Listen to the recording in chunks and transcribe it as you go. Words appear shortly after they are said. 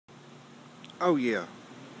Oh yeah.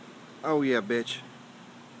 Oh yeah, bitch.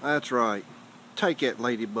 That's right. Take that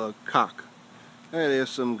ladybug cock. That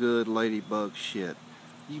is some good ladybug shit.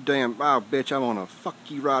 You damn, oh bitch, I'm gonna fuck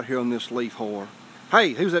you right here on this leaf, whore.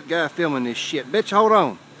 Hey, who's that guy filming this shit? Bitch, hold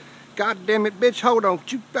on. God damn it, bitch, hold on.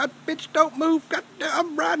 Bitch, don't move. God damn,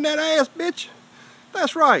 I'm riding that ass, bitch.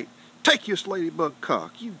 That's right. Take this ladybug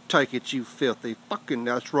cock. You take it, you filthy fucking,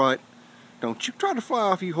 that's right. Don't you try to fly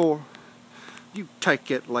off, you whore. You take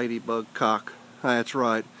that ladybug cock. That's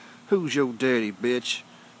right. Who's your daddy, bitch?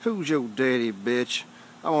 Who's your daddy, bitch?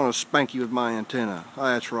 I want to spank you with my antenna.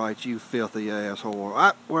 That's right, you filthy ass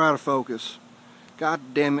whore. We're out of focus. God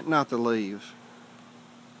damn it, not the leaves.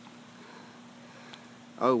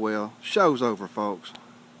 Oh well, show's over, folks.